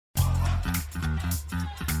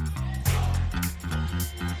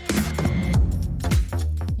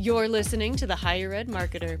You're listening to The Higher Ed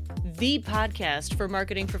Marketer, the podcast for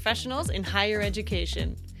marketing professionals in higher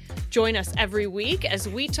education. Join us every week as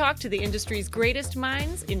we talk to the industry's greatest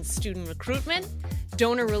minds in student recruitment,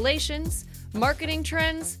 donor relations, marketing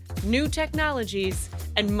trends, new technologies,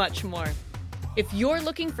 and much more. If you're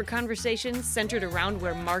looking for conversations centered around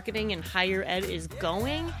where marketing in higher ed is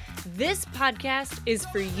going, this podcast is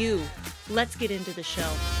for you. Let's get into the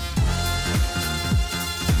show.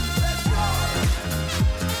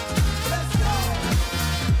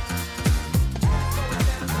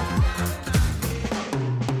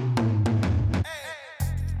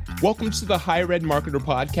 Welcome to the Higher Ed Marketer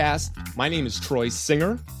Podcast. My name is Troy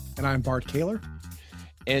Singer. And I'm Bart Kaler.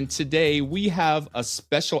 And today we have a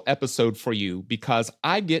special episode for you because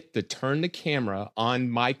I get to turn the camera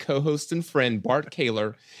on my co-host and friend, Bart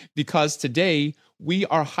Kaler, because today we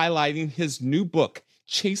are highlighting his new book,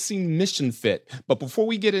 Chasing Mission Fit. But before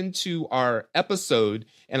we get into our episode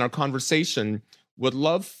and our conversation, would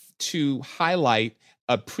love to highlight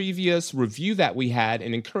a previous review that we had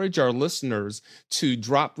and encourage our listeners to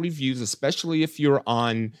drop reviews, especially if you're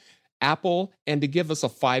on Apple, and to give us a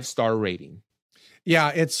 5-star rating. Yeah,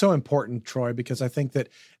 it's so important, Troy, because I think that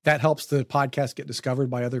helps the podcast get discovered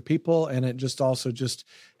by other people, and it just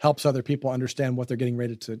helps other people understand what they're getting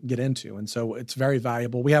ready to get into. And so it's very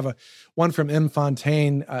valuable. We have one from M.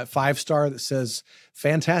 Fontaine, 5-star, that says,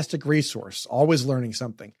 fantastic resource, always learning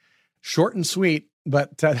something. Short and sweet,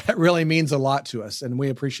 but that really means a lot to us, and we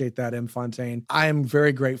appreciate that, M. Fontaine. I am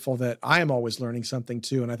very grateful that I am always learning something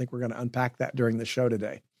too, and I think we're going to unpack that during the show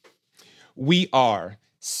today. We are.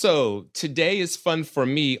 So today is fun for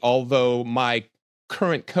me, although my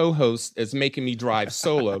current co-host is making me drive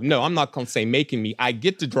solo. No, I'm not going to say making me. I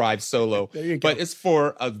get to drive solo, but it's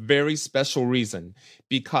for a very special reason,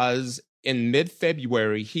 because in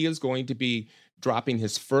mid-February, he is going to be dropping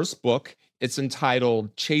his first book. It's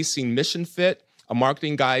entitled Chasing Mission Fit, a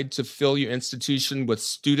marketing guide to fill your institution with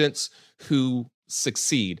students who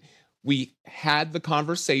succeed. We had the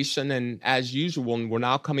conversation, and as usual, we're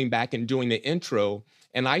now coming back and doing the intro,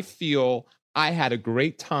 and I feel I had a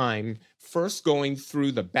great time first going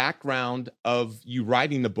through the background of you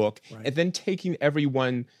writing the book, right, and then taking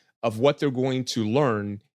everyone of what they're going to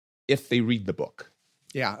learn if they read the book.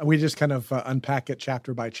 Yeah, we just kind of unpack it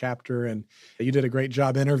chapter by chapter, and you did a great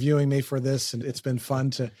job interviewing me for this, and it's been fun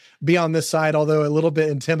to be on this side, although a little bit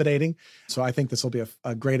intimidating. So I think this will be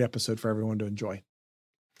a great episode for everyone to enjoy.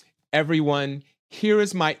 Everyone, here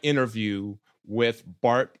is my interview with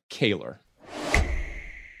Bart Kaler.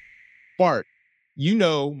 Bart, you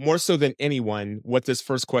know more so than anyone what this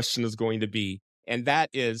first question is going to be, and that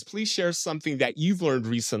is, please share something that you've learned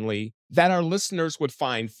recently that our listeners would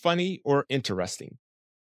find funny or interesting.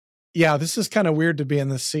 Yeah, this is kind of weird to be in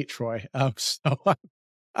this seat, Troy. I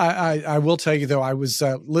will tell you, though, I was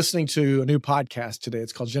listening to a new podcast today.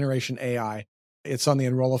 It's called Generation AI. It's on the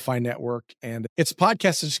Enrollify network, and it's a podcast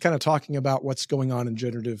that's just kind of talking about what's going on in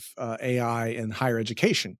generative AI in higher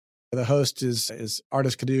education. The host is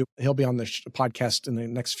Artis Kadu. He'll be on the podcast in the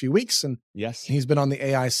next few weeks, and yes, he's been on the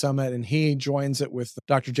AI Summit, and he joins it with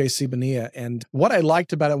Dr. J.C. Bonilla. And what I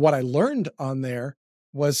liked about it, what I learned on there,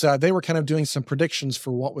 was they were kind of doing some predictions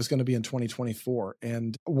for what was going to be in 2024.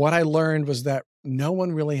 And what I learned was that no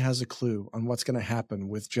one really has a clue on what's going to happen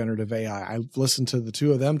with generative AI. I listened to the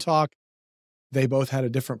two of them talk. They both had a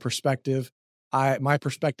different perspective. My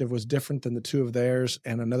perspective was different than the two of theirs.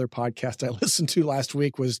 And another podcast I listened to last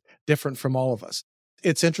week was different from all of us.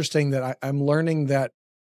 It's interesting that I'm learning that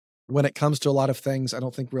when it comes to a lot of things, I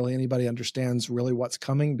don't think really anybody understands really what's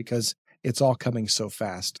coming, because it's all coming so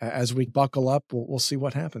fast. As we buckle up, we'll see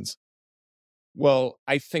what happens. Well,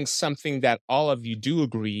 I think something that all of you do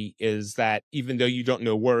agree is that even though you don't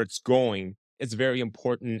know where it's going, it's very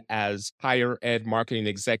important as higher ed marketing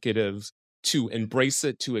executives to embrace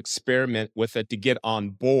it, to experiment with it, to get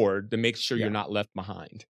on board, to make sure you're not left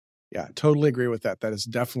behind. Yeah, totally agree with that. That is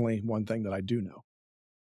definitely one thing that I do know.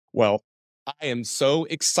 Well, I am so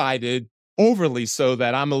excited, overly so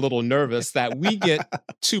that I'm a little nervous that we get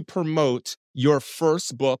to promote your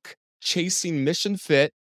first book, Chasing Mission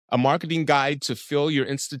Fit, a marketing guide to fill your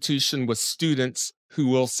institution with students who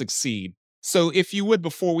will succeed. So if you would,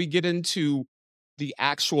 before we get into the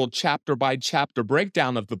actual chapter by chapter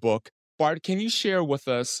breakdown of the book, Bart, can you share with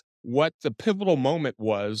us what the pivotal moment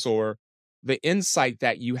was, or the insight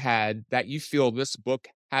that you had that you feel this book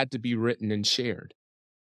had to be written and shared?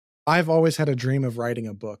 I've always had a dream of writing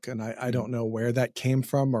a book, and I don't know where that came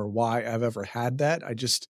from or why I've ever had that.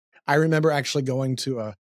 I remember actually going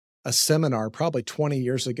to a seminar probably 20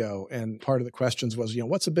 years ago, and part of the questions was,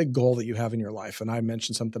 what's a big goal that you have in your life? And I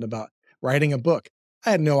mentioned something about writing a book.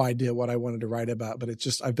 I had no idea what I wanted to write about, but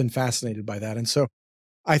I've been fascinated by that. And so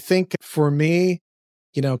I think for me,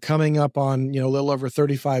 coming up on, a little over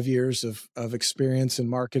 35 years of experience in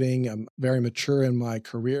marketing, I'm very mature in my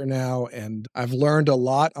career now, and I've learned a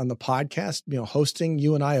lot on the podcast, hosting.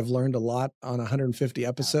 You and I have learned a lot on 150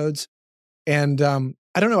 episodes. And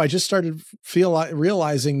I don't know, I just started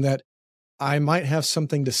realizing that I might have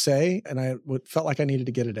something to say, and felt like I needed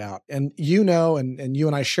to get it out. And and you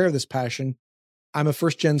and I share this passion. I'm a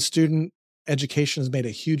first-gen student. Education has made a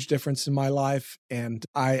huge difference in my life. And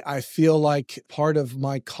I feel like part of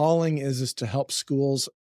my calling is to help schools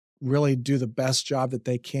really do the best job that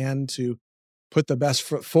they can to put the best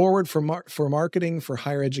foot forward for marketing, for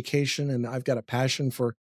higher education. And I've got a passion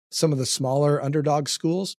for some of the smaller underdog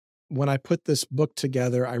schools. When I put this book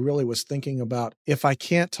together, I really was thinking about, if I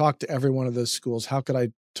can't talk to every one of those schools, how could I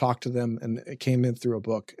talk to them? And it came in through a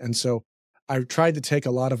book. And so I've tried to take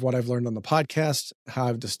a lot of what I've learned on the podcast, how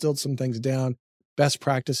I've distilled some things down, best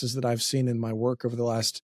practices that I've seen in my work over the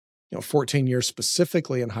last 14 years,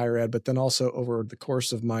 specifically in higher ed, but then also over the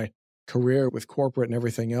course of my career with corporate and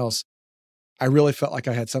everything else. I really felt like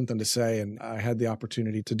I had something to say, and I had the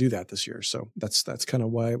opportunity to do that this year. So that's kind of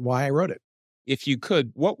why I wrote it. If you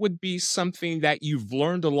could, what would be something that you've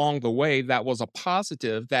learned along the way that was a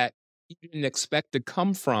positive that you didn't expect to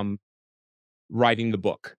come from writing the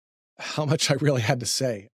book? How much I really had to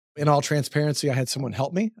say. In all transparency, I had someone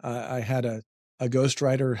help me. I had a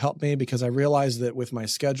ghostwriter help me, because I realized that with my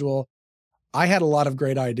schedule, I had a lot of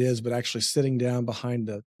great ideas, but actually sitting down behind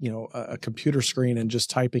a computer screen and just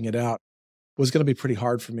typing it out was going to be pretty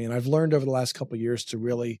hard for me. And I've learned over the last couple of years to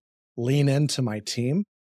really lean into my team.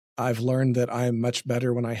 I've learned that I'm much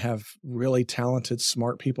better when I have really talented,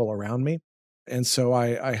 smart people around me. And so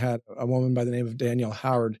I had a woman by the name of Danielle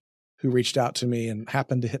Howard who reached out to me and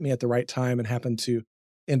happened to hit me at the right time and happened to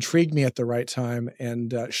intrigue me at the right time.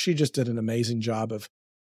 And she just did an amazing job of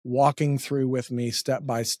walking through with me step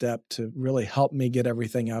by step to really help me get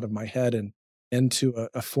everything out of my head and into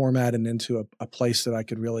a format and into a place that I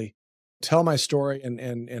could really tell my story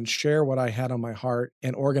and share what I had on my heart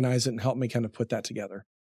and organize it and help me kind of put that together.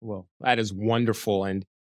 Well, that is wonderful. And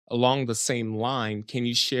along the same line, can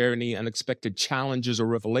you share any unexpected challenges or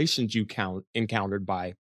revelations you encountered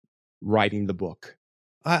by writing the book?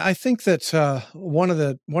 I think that one of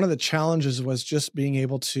the challenges was just being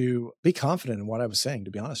able to be confident in what I was saying,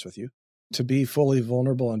 to be honest with you, to be fully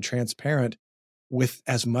vulnerable and transparent with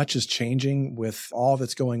as much as changing with all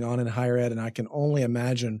that's going on in higher ed. And I can only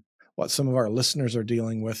imagine what some of our listeners are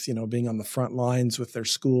dealing with, being on the front lines with their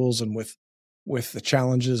schools and with the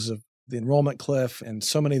challenges of the enrollment cliff and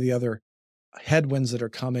so many of the other headwinds that are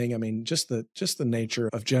coming. I mean, just the nature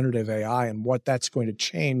of generative AI and what that's going to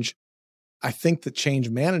change. I think that change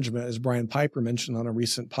management, as Brian Piper mentioned on a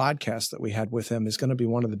recent podcast that we had with him, is going to be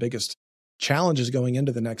one of the biggest challenges going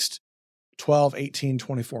into the next 12, 18,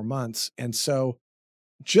 24 months. And so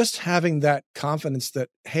just having that confidence that,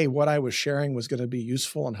 hey, what I was sharing was going to be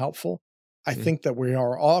useful and helpful. I think that we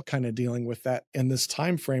are all kind of dealing with that in this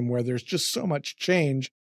time frame where there's just so much change.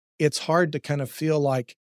 It's hard to kind of feel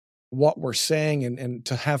like what we're saying and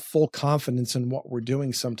to have full confidence in what we're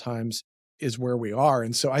doing sometimes is where we are.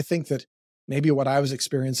 And so I think that maybe what I was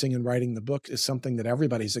experiencing in writing the book is something that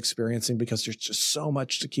everybody's experiencing, because there's just so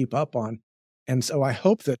much to keep up on. And so I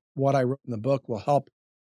hope that what I wrote in the book will help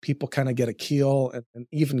people kind of get a keel, an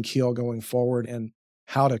even keel going forward, and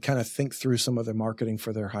how to kind of think through some of the marketing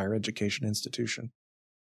for their higher education institution.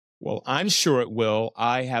 Well, I'm sure it will.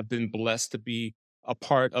 I have been blessed to be a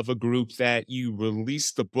part of a group that you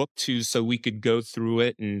released the book to so we could go through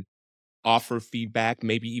it and offer feedback,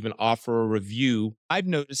 maybe even offer a review. I've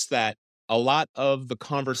noticed that a lot of the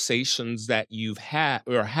conversations that you've had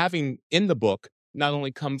or having in the book not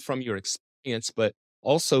only come from your experience, but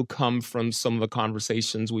also come from some of the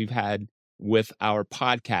conversations we've had with our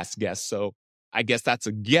podcast guests. So I guess that's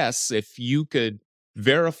a guess. If you could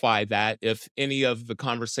verify that, if any of the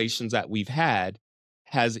conversations that we've had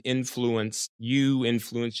has influenced you,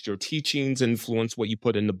 influenced your teachings, influenced what you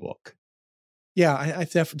put in the book. Yeah, I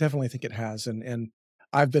definitely think it has. And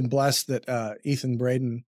I've been blessed that Ethan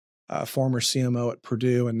Braden, former CMO at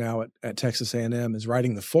Purdue and now at Texas A&M, is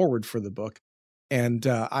writing the foreword for the book. And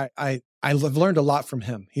I've learned a lot from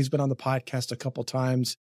him. He's been on the podcast a couple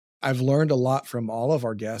times. I've learned a lot from all of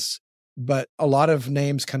our guests, but a lot of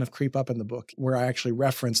names kind of creep up in the book where I actually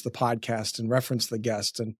reference the podcast and reference the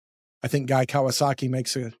guest. And I think Guy Kawasaki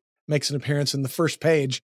makes an appearance in the first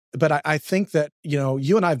page. But I think that,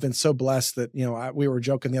 you and I have been so blessed that, we were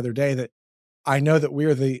joking the other day that I know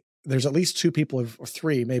that there's at least two people, or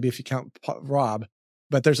three, maybe if you count Rob,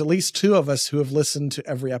 but there's at least two of us who have listened to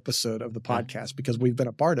every episode of the podcast because we've been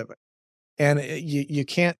a part of it. And you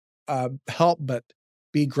can't help but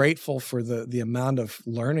be grateful for the amount of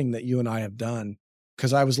learning that you and I have done.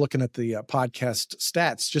 Because I was looking at the podcast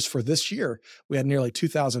stats just for this year, we had nearly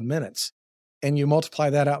 2,000 minutes. And you multiply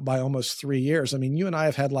that out by almost 3 years. I mean, you and I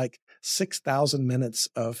have had like 6,000 minutes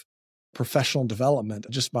of professional development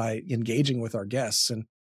just by engaging with our guests. And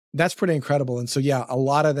that's pretty incredible. And so, yeah, a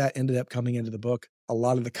lot of that ended up coming into the book. A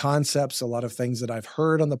lot of the concepts, a lot of things that I've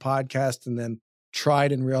heard on the podcast and then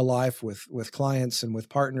tried in real life with clients and with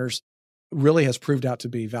partners really has proved out to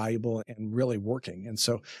be valuable and really working. And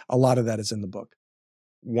so a lot of that is in the book.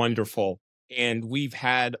 Wonderful. And we've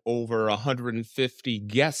had over 150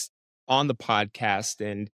 guests on the podcast.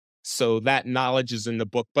 And so that knowledge is in the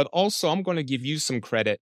book. But also, I'm going to give you some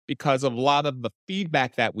credit because of a lot of the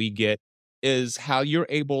feedback that we get is how you're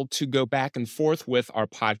able to go back and forth with our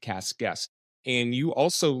podcast guests. And you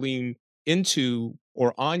also lean into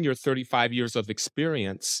or on your 35 years of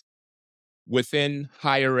experience within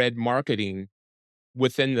higher ed marketing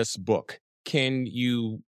within this book. Can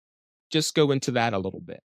you just go into that a little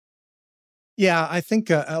bit? Yeah, I think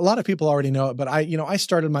a lot of people already know it, but I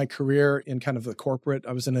started my career in kind of the corporate.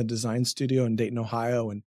 I was in a design studio in Dayton, Ohio,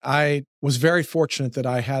 and I was very fortunate that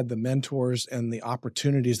I had the mentors and the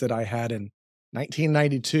opportunities that I had in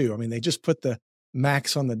 1992. I mean, they just put the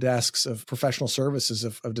Macs on the desks of professional services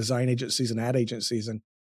of design agencies and ad agencies. And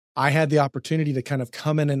I had the opportunity to kind of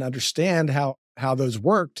come in and understand how those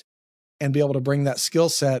worked and be able to bring that skill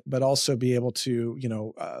set, but also be able to,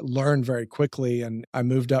 learn very quickly. And I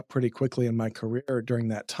moved up pretty quickly in my career during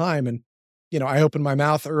that time. And, I opened my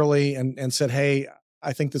mouth early and said, hey,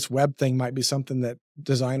 I think this web thing might be something that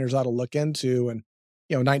designers ought to look into. And,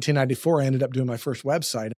 1994, I ended up doing my first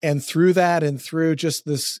website. And through that and through just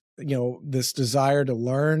this, this desire to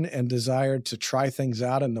learn and desire to try things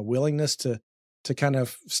out and the willingness to kind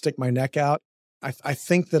of stick my neck out, I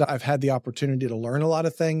think that I've had the opportunity to learn a lot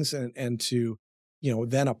of things and to,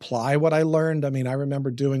 then apply what I learned. I mean, I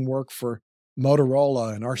remember doing work for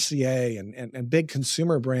Motorola and RCA and big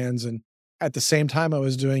consumer brands. And at the same time, I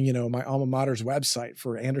was doing, my alma mater's website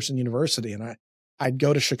for Anderson University. And I'd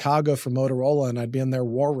go to Chicago for Motorola and I'd be in their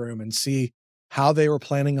war room and see how they were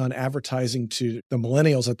planning on advertising to the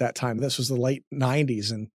millennials at that time. This was the late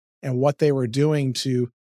 90s and what they were doing to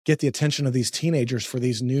get the attention of these teenagers for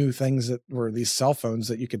these new things that were these cell phones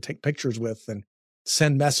that you could take pictures with and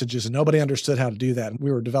send messages. And nobody understood how to do that. And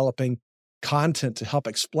we were developing content to help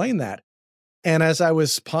explain that. And as I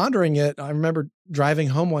was pondering it, I remember driving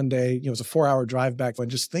home one day, it was a 4-hour drive back, and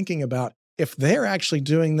just thinking about if they're actually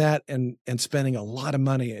doing that and spending a lot of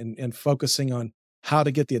money and focusing on how to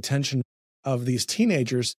get the attention of these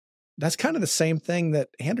teenagers, that's kind of the same thing that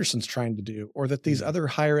Anderson's trying to do or that these other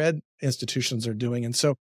higher ed institutions are doing. And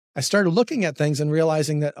so I started looking at things and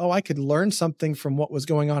realizing that, I could learn something from what was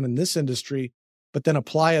going on in this industry, but then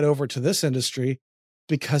apply it over to this industry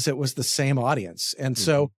because it was the same audience. And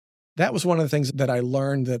so that was one of the things that I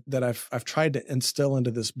learned that I've tried to instill into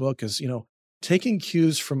this book is, taking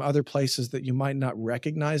cues from other places that you might not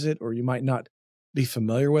recognize it or you might not be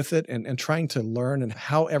familiar with it and trying to learn and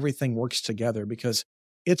how everything works together because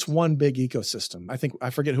it's one big ecosystem. I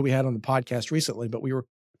forget who we had on the podcast recently, but we were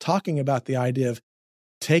talking about the idea of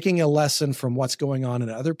taking a lesson from what's going on in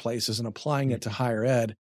other places and applying it to higher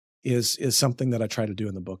ed is something that I try to do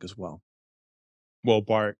in the book as well. Well,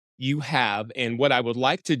 Bart, you have, and what I would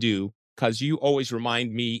like to do, because you always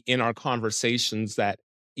remind me in our conversations that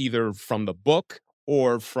either from the book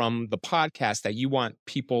or from the podcast that you want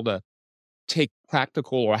people to take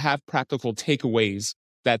practical or have practical takeaways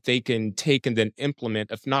that they can take and then implement,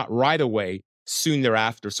 if not right away, soon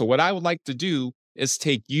thereafter. So what I would like to do is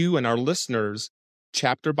take you and our listeners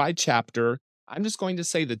chapter by chapter. I'm just going to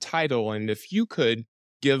say the title, and if you could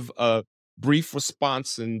give a brief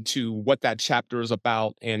response into what that chapter is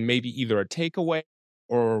about and maybe either a takeaway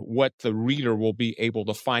or what the reader will be able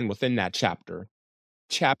to find within that chapter.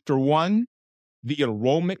 Chapter 1, the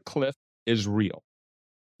enrollment cliff is real.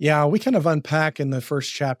 Yeah, we kind of unpack in the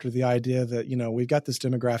first chapter the idea that, we've got this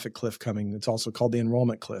demographic cliff coming. It's also called the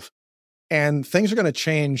enrollment cliff. And things are going to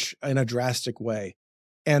change in a drastic way.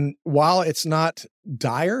 And while it's not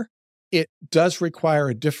dire, it does require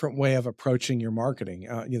a different way of approaching your marketing.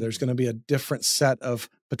 There's going to be a different set of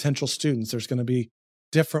potential students. There's going to be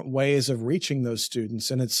different ways of reaching those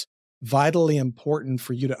students. And it's vitally important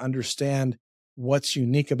for you to understand what's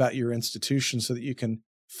unique about your institution so that you can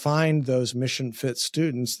find those mission fit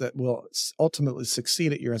students that will ultimately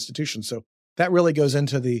succeed at your institution. So that really goes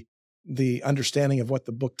into the understanding of what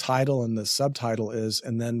the book title and the subtitle is,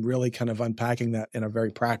 and then really kind of unpacking that in a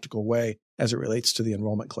very practical way as it relates to the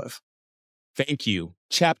enrollment cliff. Thank you.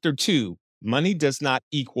 Chapter 2, money does not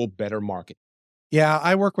equal better marketing. Yeah,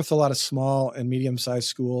 I work with a lot of small and medium-sized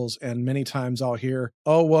schools, and many times I'll hear,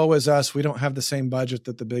 oh, woe is us. We don't have the same budget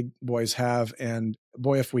that the big boys have. And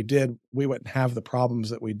boy, if we did, we wouldn't have the problems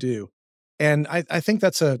that we do. And I think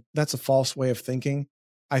that's a false way of thinking.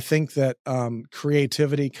 I think that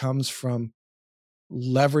creativity comes from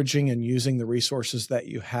leveraging and using the resources that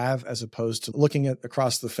you have as opposed to looking at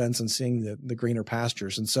across the fence and seeing the greener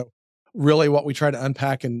pastures. And so really what we try to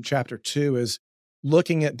unpack in chapter 2 is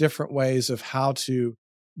looking at different ways of how to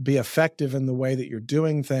be effective in the way that you're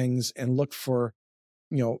doing things and look for,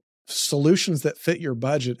 solutions that fit your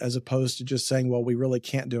budget as opposed to just saying, well, we really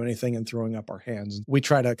can't do anything and throwing up our hands. We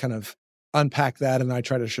try to kind of unpack that, and I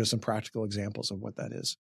try to show some practical examples of what that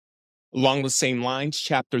is. Along the same lines,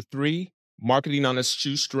 chapter 3, marketing on a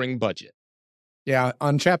shoestring budget. Yeah,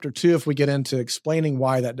 on chapter 2, if we get into explaining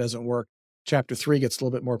why that doesn't work, chapter 3 gets a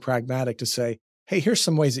little bit more pragmatic to say, hey, here's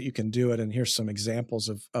some ways that you can do it, and here's some examples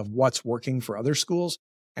of what's working for other schools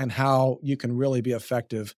and how you can really be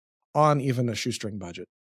effective on even a shoestring budget.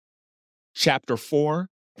 Chapter 4,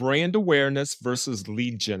 brand awareness versus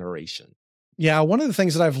lead generation. Yeah, one of the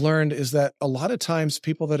things that I've learned is that a lot of times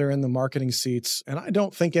people that are in the marketing seats, and I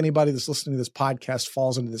don't think anybody that's listening to this podcast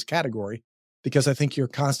falls into this category because I think you're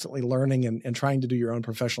constantly learning and trying to do your own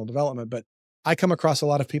professional development. But I come across a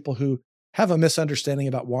lot of people who have a misunderstanding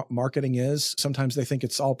about what marketing is. Sometimes they think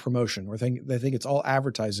it's all promotion, or they think it's all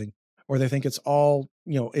advertising, or they think it's all,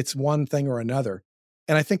 it's one thing or another.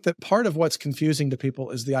 And I think that part of what's confusing to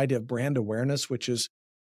people is the idea of brand awareness, which is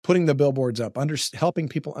putting the billboards up, helping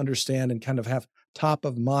people understand and kind of have top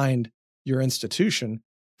of mind your institution,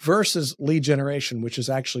 versus lead generation, which is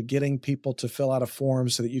actually getting people to fill out a form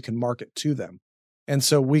so that you can market to them. And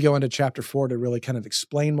so we go into chapter 4 to really kind of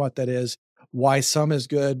explain what that is, why some is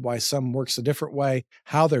good, why some works a different way,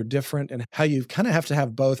 how they're different, and how you kind of have to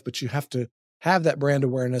have both, but you have to have that brand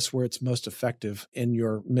awareness where it's most effective in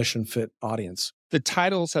your mission fit audience. The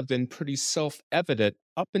titles have been pretty self-evident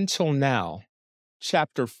up until now.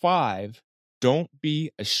 Chapter 5, don't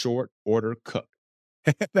be a short order cook.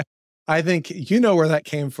 I think you know where that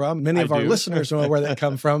came from. Many of our listeners know where that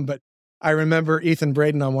come from, but I remember Ethan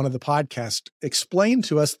Braden on one of the podcasts explained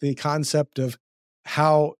to us the concept of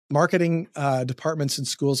how marketing departments in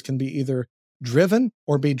schools can be either driven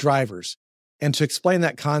or be drivers. And to explain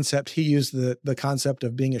that concept, he used the concept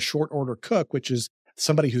of being a short order cook, which is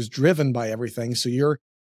somebody who's driven by everything. So you're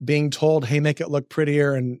being told, hey, make it look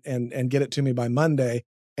prettier and get it to me by Monday.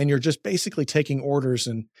 And you're just basically taking orders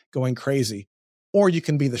and going crazy. Or you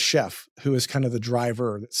can be the chef who is kind of the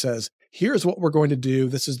driver that says, here's what we're going to do.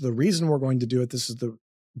 This is the reason we're going to do it. This is the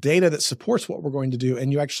data that supports what we're going to do.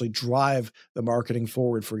 And you actually drive the marketing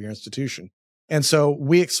forward for your institution. And so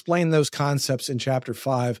we explain those concepts in chapter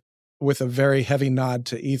 5 with a very heavy nod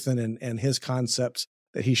to Ethan and his concepts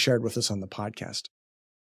that he shared with us on the podcast.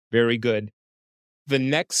 Very good. The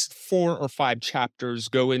next 4 or 5 chapters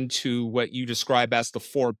go into what you describe as the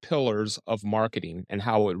 4 pillars of marketing and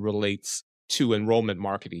how it relates to enrollment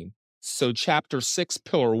marketing. So chapter 6,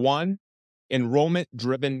 pillar 1,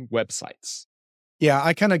 enrollment-driven websites. Yeah,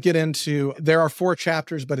 I kind of get into, there are 4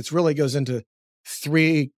 chapters, but it really goes into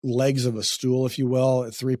 3 legs of a stool, if you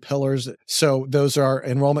will, 3 pillars. So those are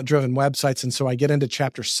enrollment-driven websites. And so I get into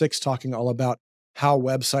chapter 6 talking all about how a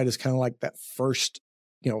website is kind of like that first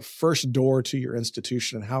door to your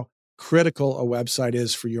institution and how critical a website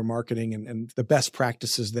is for your marketing and the best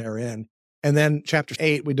practices therein. And then chapter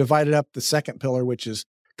 8, we divided up the second pillar, which is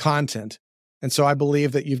content. And so I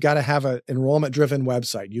believe that you've got to have an enrollment-driven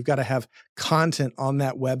website. You've got to have content on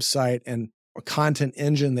that website and a content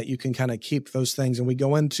engine that you can kind of keep those things. And we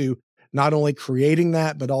go into not only creating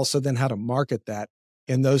that, but also then how to market that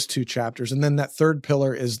in those 2 chapters. And then that third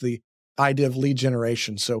pillar is the idea of lead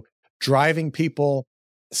generation. So driving people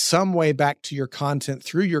some way back to your content,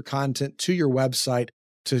 through your content to your website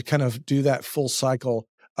to kind of do that full cycle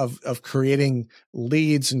of creating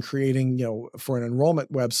leads and creating, for an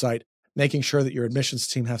enrollment website, making sure that your admissions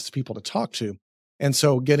team has people to talk to. And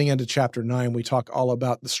so getting into chapter 9, we talk all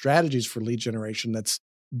about the strategies for lead generation that's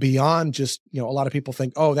beyond just, a lot of people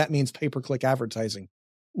think, oh, that means pay-per-click advertising.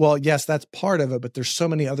 Well, yes, that's part of it, but there's so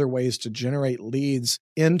many other ways to generate leads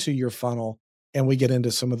into your funnel. And we get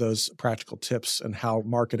into some of those practical tips and how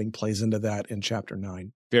marketing plays into that in chapter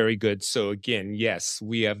 9. Very good. So again, yes,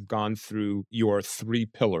 we have gone through your 3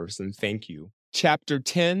 pillars, and thank you. Chapter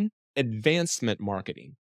 10, advancement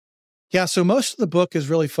marketing. Yeah, so most of the book is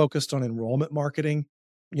really focused on enrollment marketing,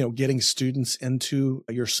 getting students into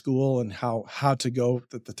your school and how to go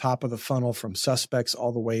at the top of the funnel from suspects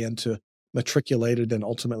all the way into matriculated and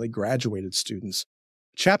ultimately graduated students.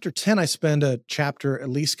 Chapter 10, I spend a chapter at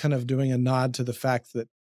least kind of doing a nod to the fact that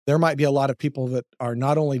there might be a lot of people that are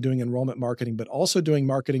not only doing enrollment marketing, but also doing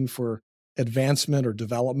marketing for advancement or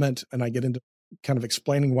development. And I get into kind of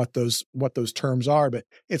explaining what those terms are, but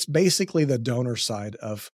it's basically the donor side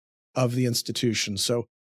of the institution. So,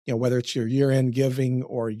 whether it's your year-end giving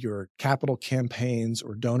or your capital campaigns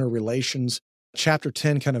or donor relations, Chapter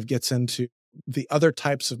 10 kind of gets into the other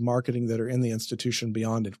types of marketing that are in the institution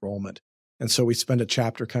beyond enrollment. And so we spend a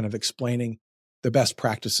chapter kind of explaining the best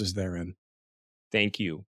practices therein. Thank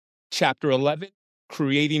you. Chapter 11,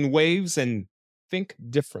 creating waves and think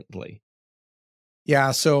differently.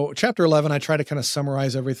 Yeah, so chapter 11, I try to kind of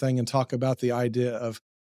summarize everything and talk about the idea of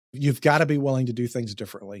you've got to be willing to do things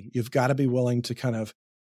differently. You've got to be willing to kind of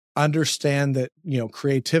understand that,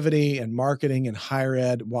 creativity and marketing and higher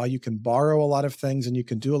ed, while you can borrow a lot of things and you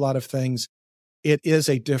can do a lot of things, it is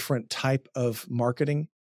a different type of marketing.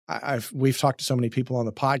 We've talked to so many people on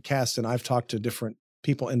the podcast, and I've talked to different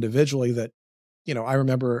people individually that, I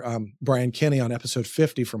remember Brian Kinney on episode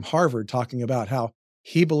 50 from Harvard talking about how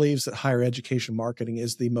he believes that higher education marketing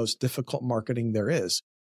is the most difficult marketing there is.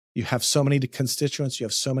 You have so many constituents, you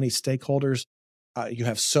have so many stakeholders, you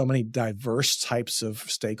have so many diverse types of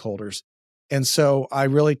stakeholders. And so I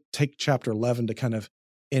really take chapter 11 to kind of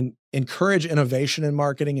encourage innovation in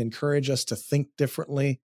marketing, encourage us to think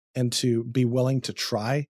differently and to be willing to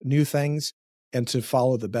try new things and to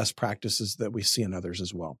follow the best practices that we see in others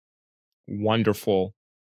as well. Wonderful.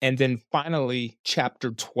 And then finally,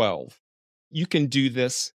 chapter 12. You can do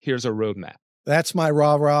this. Here's a roadmap. That's my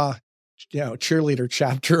rah-rah, cheerleader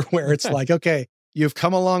chapter where it's like, okay, you've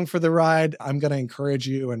come along for the ride. I'm going to encourage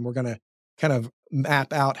you, and we're going to kind of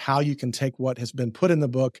map out how you can take what has been put in the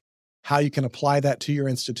book, how you can apply that to your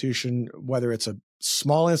institution, whether it's a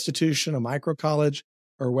small institution, a micro college,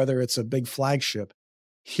 or whether it's a big flagship.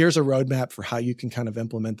 Here's a roadmap for how you can kind of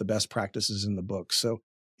implement the best practices in the book. So,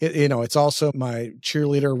 it's also my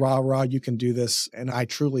cheerleader, rah-rah, you can do this. And I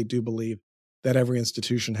truly do believe that every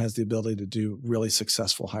institution has the ability to do really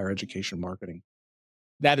successful higher education marketing.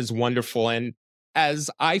 That is wonderful. And as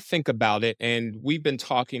I think about it, and we've been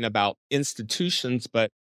talking about institutions, but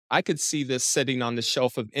I could see this sitting on the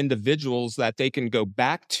shelf of individuals that they can go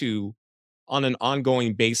back to on an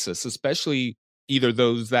ongoing basis, especially either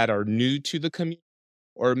those that are new to the community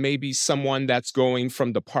or maybe someone that's going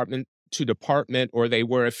from department to department, or they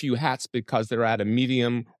wear a few hats because they're at a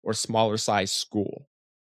medium or smaller size school.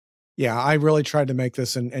 Yeah, I really tried to make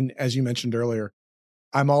this, and as you mentioned earlier,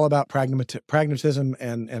 I'm all about pragmatism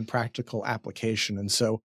and practical application. And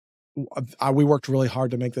so we worked really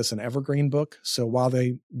hard to make this an evergreen book. So while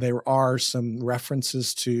there are some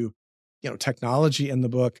references to, technology in the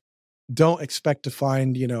book, don't expect to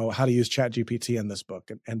find, how to use ChatGPT in this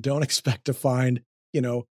book, and don't expect to find,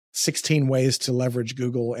 16 ways to leverage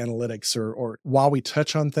Google Analytics or while we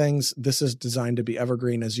touch on things, this is designed to be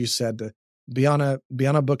evergreen, as you said, to be on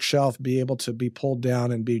a bookshelf, be able to be pulled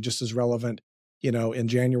down and be just as relevant, in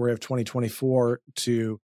January of 2024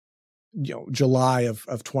 to, July of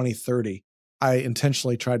 2030. I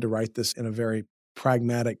intentionally tried to write this in a very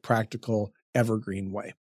pragmatic, practical, evergreen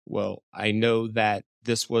way. Well, I know that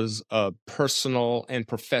this was a personal and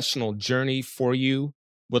professional journey for you.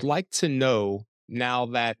 Would like to know, now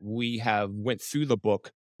that we have went through the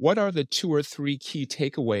book, what are the 2 or 3 key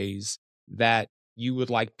takeaways that you would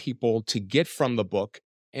like people to get from the book,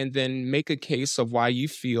 and then make a case of why you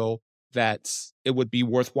feel that it would be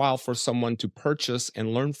worthwhile for someone to purchase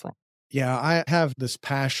and learn from? Yeah, I have this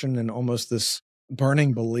passion and almost this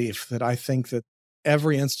burning belief that I think that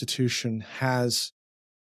every institution has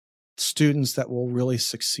students that will really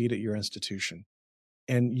succeed at your institution.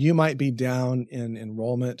 And you might be down in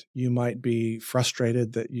enrollment. You might be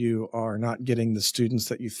frustrated that you are not getting the students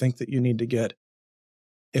that you think that you need to get.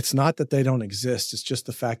 It's not that they don't exist. It's just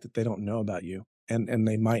the fact that they don't know about you, and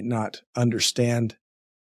they might not understand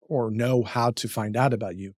or know how to find out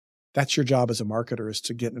about you. That's your job as a marketer, is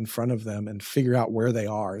to get in front of them and figure out where they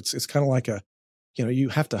are. It's kind of like you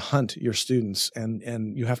have to hunt your students,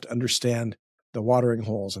 and you have to understand the watering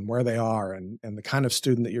holes and where they are and the kind of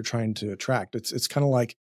student that you're trying to attract. It's kind of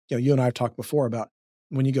like, you and I have talked before about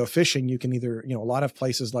when you go fishing, you can either, a lot of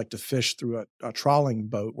places like to fish through a trawling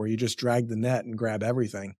boat where you just drag the net and grab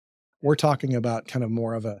everything. We're talking about kind of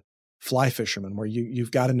more of a fly fisherman, where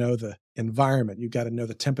you've got to know the environment. You've got to know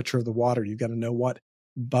the temperature of the water. You've got to know what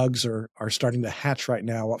bugs are starting to hatch right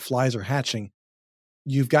now, what flies are hatching.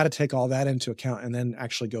 You've got to take all that into account and then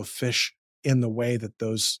actually go fish in the way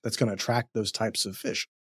that's going to attract those types of fish.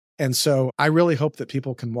 And so I really hope that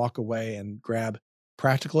people can walk away and grab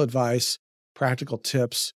practical advice, practical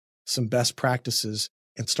tips, some best practices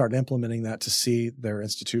and start implementing that to see their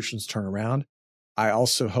institutions turn around. I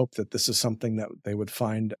also hope that this is something that they would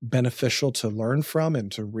find beneficial to learn from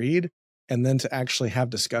and to read, and then to actually have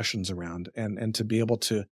discussions around and to be able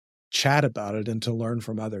to chat about it and to learn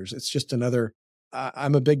from others. It's just another,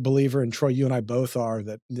 I'm a big believer, and Troy, you and I both are,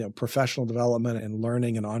 that professional development and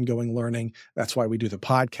learning and ongoing learning. That's why we do the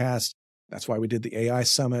podcast. That's why we did the AI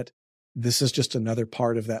Summit. This is just another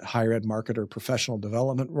part of that higher ed marketer professional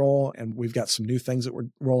development role. And we've got some new things that we're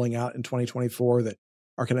rolling out in 2024 that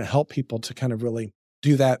are going to help people to kind of really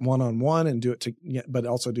do that one-on-one and do it but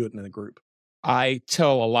also do it in a group. I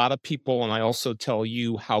tell a lot of people, and I also tell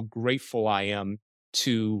you how grateful I am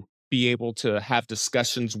to be able to have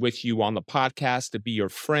discussions with you on the podcast, to be your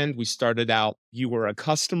friend. We started out, you were a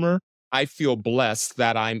customer. I feel blessed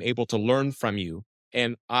that I'm able to learn from you.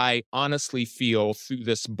 And I honestly feel through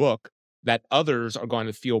this book that others are going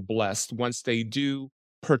to feel blessed once they do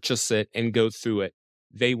purchase it and go through it.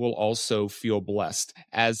 They will also feel blessed,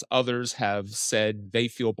 as others have said they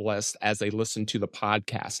feel blessed as they listen to the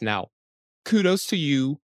podcast. Now, kudos to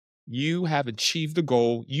you. You have achieved the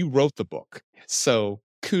goal. You wrote the book. So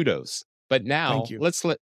kudos. But now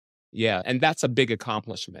and that's a big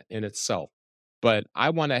accomplishment in itself. But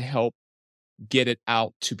I want to help get it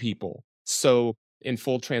out to people. So in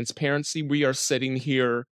full transparency, we are sitting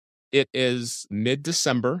here. It is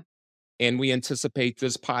mid-December, and we anticipate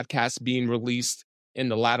this podcast being released in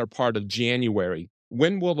the latter part of January.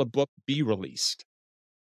 When will the book be released?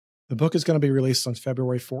 The book is going to be released on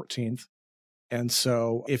February 14th. And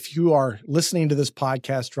so if you are listening to this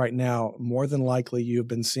podcast right now, more than likely you've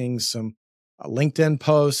been seeing some LinkedIn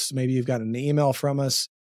posts. Maybe you've got an email from us.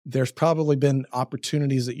 There's probably been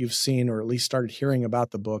opportunities that you've seen or at least started hearing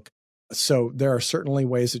about the book. So there are certainly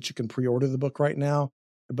ways that you can pre-order the book right now,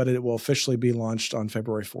 but it will officially be launched on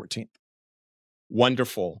February 14th.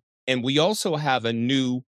 Wonderful. And we also have a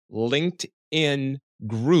new LinkedIn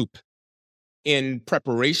group in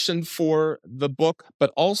preparation for the book,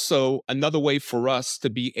 but also another way for us to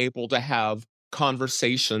be able to have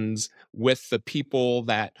conversations with the people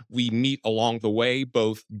that we meet along the way,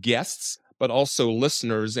 both guests, but also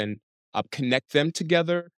listeners, and connect them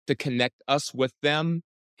together, to connect us with them,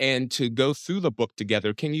 and to go through the book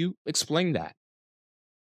together. Can you explain that?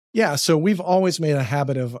 Yeah. So we've always made a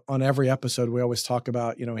habit of, on every episode, we always talk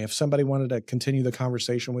about, if somebody wanted to continue the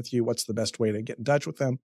conversation with you, what's the best way to get in touch with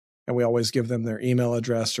them? And we always give them their email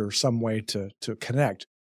address or some way to connect.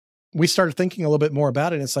 We started thinking a little bit more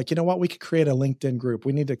about it. And it's like, you know what? We could create a LinkedIn group.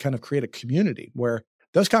 We need to kind of create a community where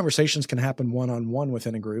those conversations can happen one-on-one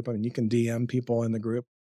within a group. I mean, you can DM people in the group,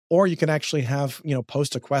 or you can actually have,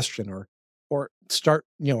 post a question or start,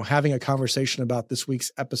 having a conversation about this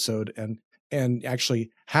week's episode and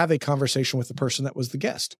actually have a conversation with the person that was the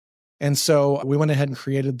guest. And so we went ahead and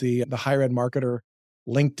created the Higher Ed Marketer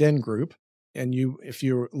LinkedIn group. And if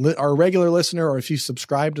you are a regular listener, or if you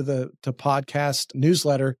subscribe to the podcast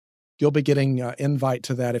newsletter, you'll be getting an invite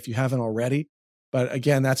to that if you haven't already. But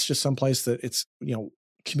again, that's just someplace that it's,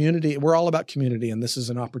 community. We're all about community. And this is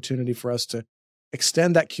an opportunity for us to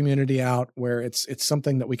extend that community out where it's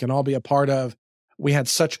something that we can all be a part of. We had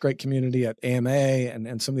such great community at AMA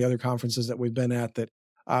and some of the other conferences that we've been at that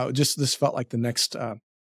this felt like the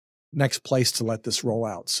next place to let this roll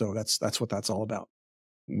out. So that's what that's all about.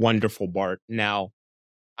 Wonderful, Bart. Now,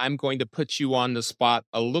 I'm going to put you on the spot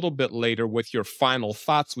a little bit later with your final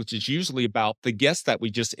thoughts, which is usually about the guest that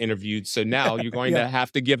we just interviewed. So now you're going to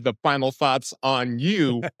have to give the final thoughts on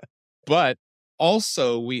you. But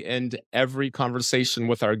also, we end every conversation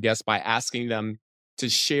with our guests by asking them to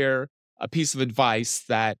share a piece of advice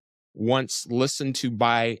that, once listened to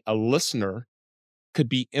by a listener, could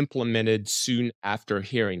be implemented soon after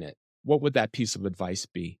hearing it. What would that piece of advice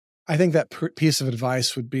be? I think that piece of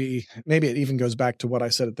advice would be, maybe it even goes back to what I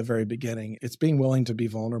said at the very beginning. It's being willing to be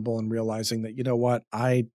vulnerable and realizing that, you know what,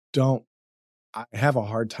 I have a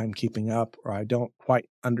hard time keeping up, or I don't quite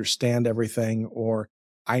understand everything, or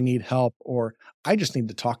I need help, or I just need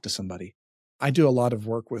to talk to somebody. I do a lot of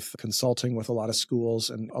work with consulting with a lot of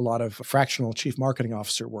schools and a lot of fractional chief marketing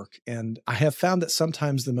officer work. And I have found that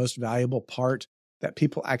sometimes the most valuable part that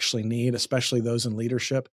people actually need, especially those in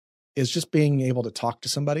leadership, is just being able to talk to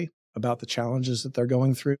somebody about the challenges that they're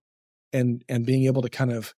going through and being able to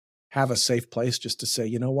kind of have a safe place just to say,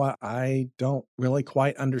 you know what, I don't really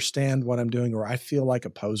quite understand what I'm doing, or I feel like a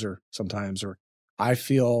poser sometimes, or I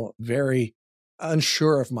feel very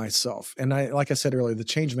unsure of myself. And like I said earlier, the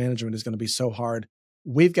change management is going to be so hard.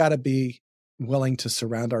 We've got to be willing to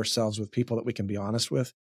surround ourselves with people that we can be honest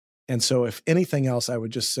with. And so if anything else, I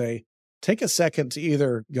would just say, take a second to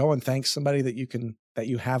either go and thank somebody that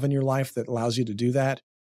you have in your life that allows you to do that,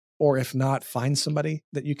 or if not, find somebody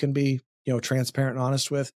that you can be, transparent and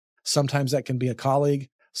honest with. Sometimes that can be a colleague.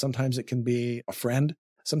 Sometimes it can be a friend.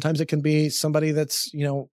 Sometimes it can be somebody that's,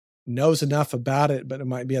 knows enough about it, but it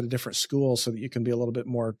might be at a different school so that you can be a little bit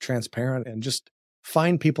more transparent and just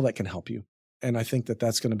find people that can help you. And I think that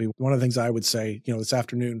that's going to be one of the things I would say, this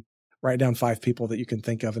afternoon, write down 5 people that you can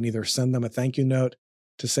think of and either send them a thank you note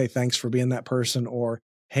to say thanks for being that person, or,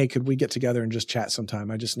 hey, could we get together and just chat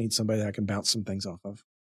sometime? I just need somebody that I can bounce some things off of.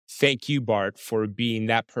 Thank you, Bart, for being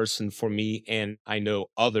that person for me. And I know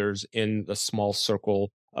others in the small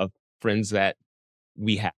circle of friends that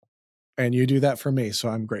we have. And you do that for me. So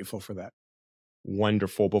I'm grateful for that.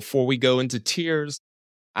 Wonderful. Before we go into tears,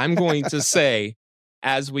 I'm going to say,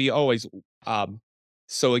 as we always,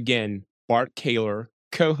 so again, Bart Kaler,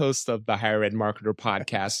 co-host of the Higher Ed Marketer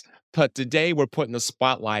podcast. But today we're putting a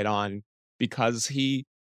spotlight on because he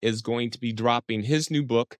is going to be dropping his new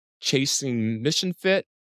book, Chasing Mission Fit,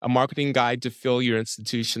 a marketing guide to fill your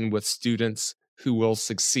institution with students who will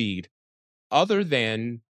succeed. Other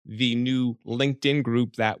than the new LinkedIn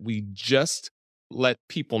group that we just let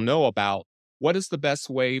people know about, what is the best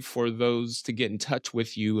way for those to get in touch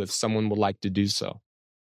with you if someone would like to do so?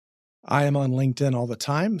 I am on LinkedIn all the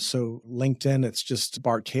time. So LinkedIn, it's just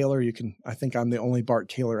Bart Kaler. I think I'm the only Bart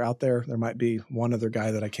Kaler out there. There might be one other guy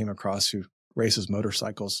that I came across who races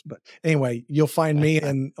motorcycles. But anyway, you'll find me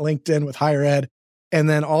in LinkedIn with Higher Ed. And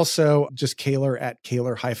then also just Kaler at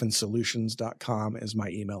kaler-solutions.com is my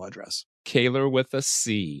email address. Kaler with a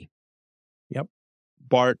C. Yep.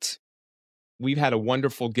 Bart, we've had a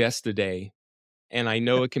wonderful guest today, and I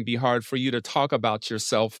know it can be hard for you to talk about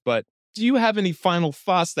yourself, but do you have any final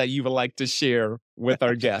thoughts that you would like to share with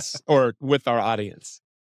our guests or with our audience?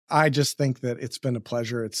 I just think that it's been a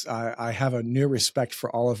pleasure. I have a new respect for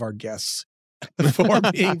all of our guests for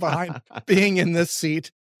being in this seat.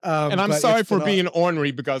 And I'm sorry for being ornery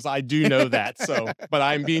because I do know that. But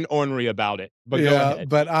I'm being ornery about it. But go ahead.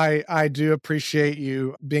 But I do appreciate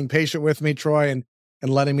you being patient with me, Troy, and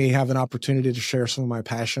letting me have an opportunity to share some of my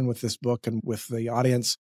passion with this book and with the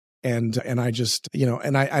audience. And I just,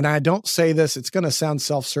 and I don't say this, it's going to sound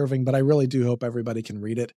self-serving, but I really do hope everybody can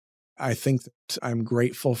read it. I think that I'm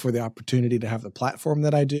grateful for the opportunity to have the platform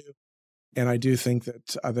that I do. And I do think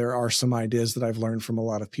that there are some ideas that I've learned from a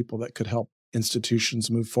lot of people that could help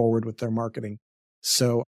institutions move forward with their marketing.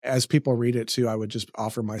 So as people read it too, I would just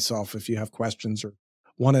offer myself, if you have questions or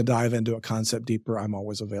want to dive into a concept deeper, I'm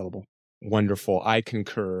always available. Wonderful. I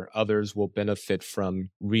concur. Others will benefit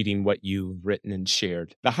from reading what you've written and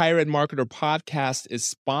shared. The Higher Ed Marketer podcast is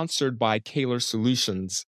sponsored by Kaler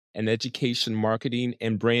Solutions, an education marketing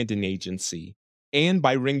and branding agency, and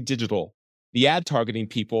by Ring Digital, the ad targeting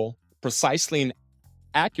people precisely and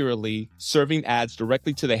accurately serving ads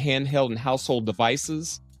directly to the handheld and household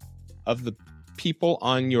devices of the people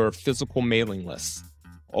on your physical mailing list.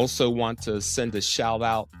 Also want to send a shout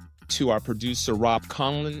out to our producer, Rob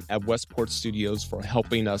Conlon at Westport Studios, for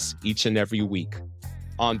helping us each and every week.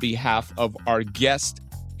 On behalf of our guest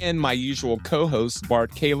and my usual co-host,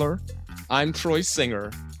 Bart Kaler, I'm Troy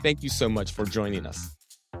Singer. Thank you so much for joining us.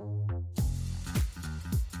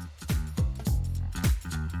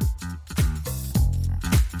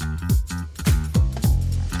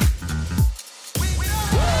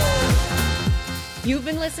 You've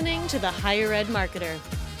been listening to The Higher Ed Marketer.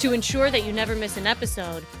 To ensure that you never miss an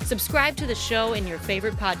episode, subscribe to the show in your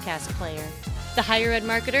favorite podcast player. The Higher Ed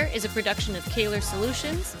Marketer is a production of Kaler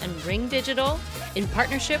Solutions and Ring Digital in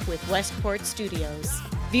partnership with Westport Studios.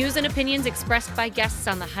 Views and opinions expressed by guests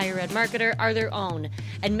on The Higher Ed Marketer are their own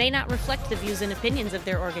and may not reflect the views and opinions of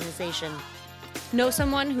their organization. Know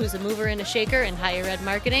someone who's a mover and a shaker in higher ed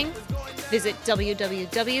marketing? Visit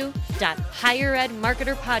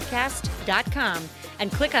www.higheredmarketerpodcast.com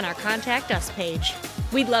and click on our Contact Us page.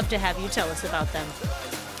 We'd love to have you tell us about them.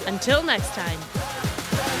 Until next time.